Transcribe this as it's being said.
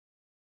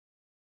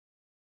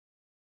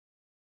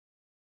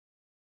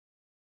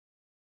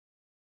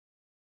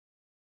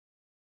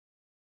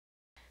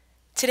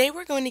Today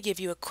we're going to give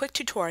you a quick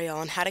tutorial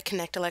on how to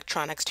connect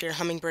electronics to your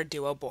Hummingbird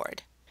Duo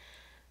board.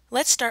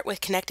 Let's start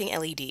with connecting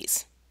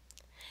LEDs.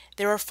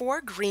 There are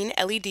 4 green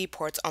LED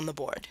ports on the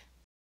board.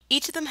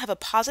 Each of them have a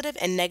positive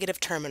and negative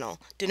terminal,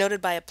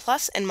 denoted by a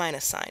plus and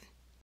minus sign.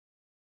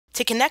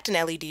 To connect an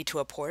LED to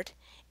a port,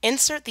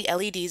 insert the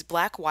LED's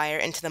black wire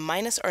into the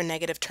minus or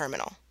negative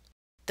terminal.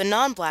 The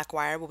non-black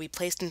wire will be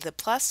placed into the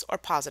plus or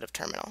positive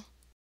terminal.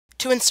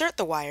 To insert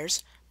the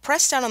wires,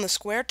 press down on the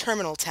square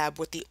terminal tab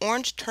with the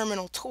orange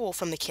terminal tool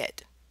from the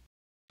kit.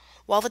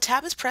 While the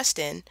tab is pressed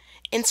in,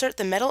 insert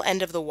the metal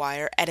end of the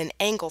wire at an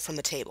angle from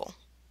the table.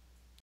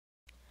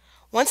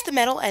 Once the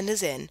metal end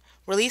is in,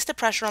 release the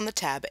pressure on the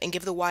tab and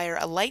give the wire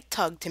a light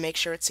tug to make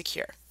sure it's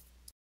secure.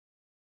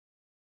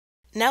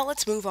 Now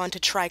let's move on to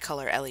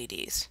tricolor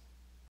LEDs.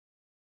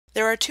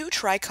 There are 2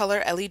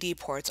 tricolor LED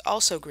ports,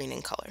 also green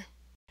in color.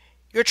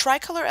 Your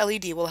tricolor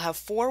LED will have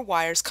 4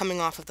 wires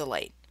coming off of the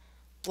light: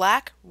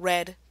 black,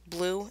 red,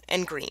 blue,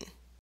 and green.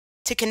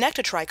 To connect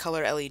a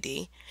tricolor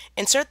LED,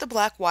 insert the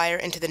black wire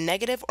into the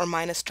negative or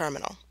minus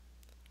terminal.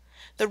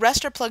 The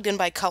rest are plugged in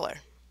by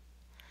color: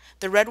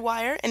 the red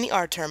wire in the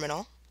R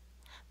terminal,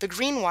 the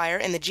green wire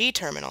in the G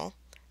terminal,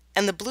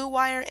 and the blue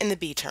wire in the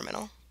B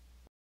terminal.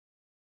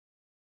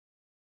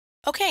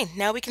 Okay,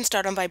 now we can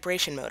start on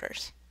vibration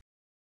motors.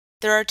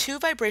 There are 2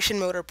 vibration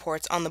motor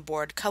ports on the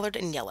board colored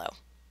in yellow.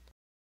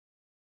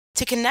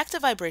 To connect a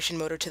vibration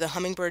motor to the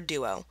Hummingbird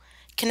Duo,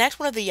 connect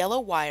one of the yellow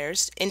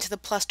wires into the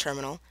plus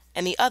terminal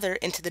and the other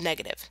into the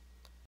negative.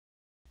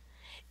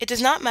 It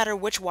does not matter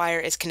which wire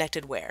is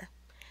connected where.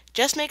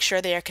 Just make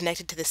sure they are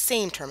connected to the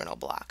same terminal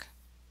block.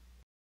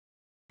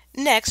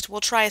 Next,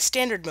 we'll try a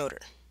standard motor.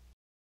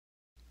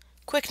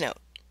 Quick note: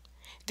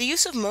 the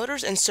use of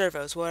motors and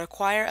servos will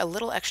require a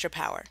little extra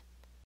power.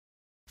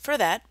 For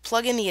that,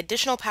 plug in the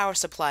additional power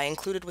supply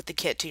included with the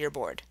kit to your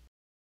board.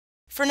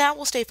 For now,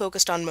 we'll stay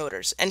focused on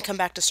motors and come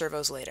back to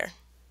servos later.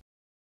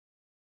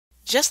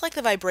 Just like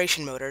the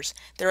vibration motors,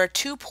 there are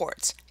 2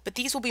 ports, but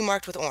these will be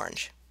marked with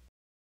orange.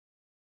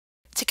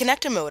 To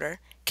connect a motor,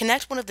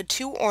 connect one of the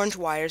 2 orange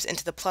wires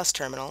into the plus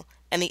terminal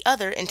and the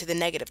other into the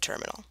negative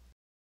terminal.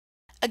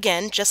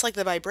 Again, just like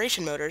the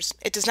vibration motors,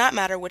 it does not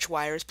matter which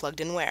wire is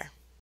plugged in where.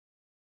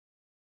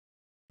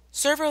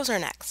 Servos are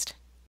next.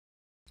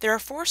 There are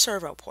 4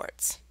 servo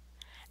ports.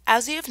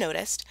 As you have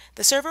noticed,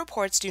 the servo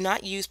ports do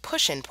not use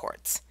push-in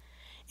ports.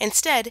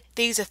 Instead,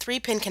 they use a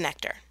 3-pin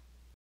connector.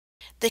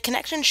 The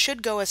connection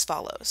should go as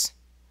follows: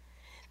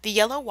 the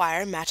yellow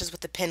wire matches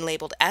with the pin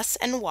labeled S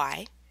and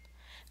Y,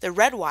 the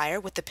red wire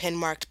with the pin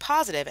marked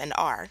positive and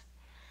R,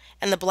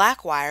 and the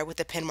black wire with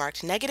the pin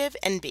marked negative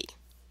and B.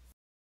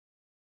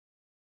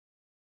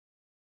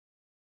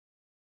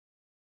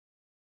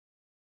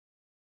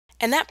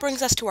 And that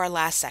brings us to our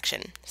last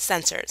section,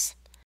 sensors.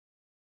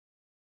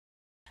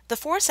 The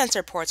 4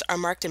 sensor ports are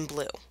marked in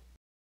blue.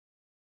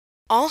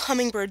 All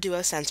Hummingbird Duo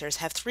sensors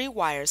have 3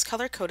 wires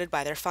color-coded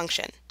by their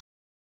function: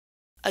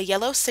 a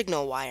yellow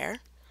signal wire,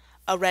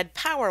 a red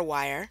power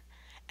wire,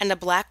 and a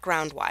black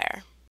ground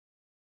wire.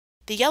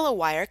 The yellow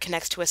wire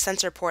connects to a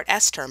sensor port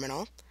S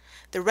terminal,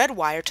 the red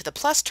wire to the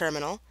plus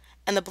terminal,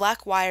 and the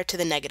black wire to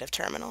the negative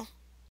terminal.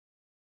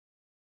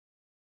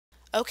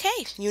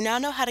 Okay, you now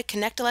know how to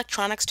connect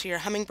electronics to your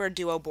Hummingbird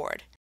Duo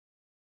board.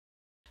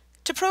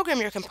 To program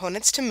your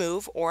components to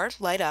move or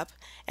light up,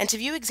 and to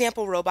view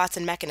example robots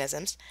and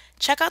mechanisms,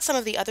 check out some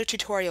of the other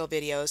tutorial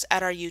videos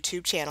at our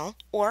YouTube channel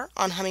or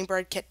on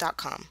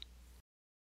hummingbirdkit.com.